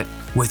handle it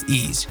with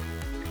ease.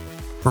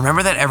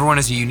 Remember that everyone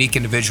is a unique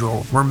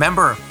individual.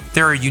 Remember,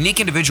 they're a unique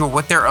individual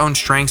with their own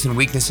strengths and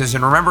weaknesses.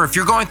 And remember, if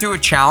you're going through a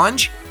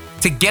challenge,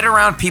 to get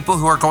around people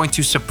who are going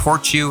to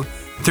support you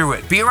through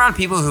it. Be around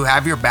people who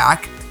have your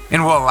back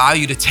and will allow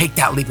you to take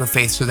that leap of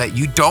faith so that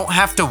you don't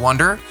have to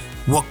wonder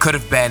what could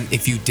have been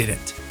if you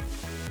didn't.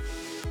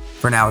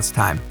 For now, it's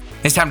time.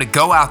 It's time to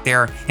go out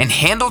there and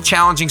handle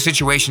challenging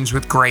situations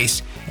with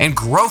grace and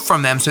grow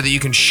from them so that you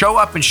can show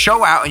up and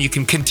show out and you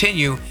can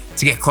continue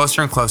to get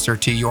closer and closer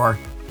to your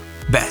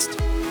best.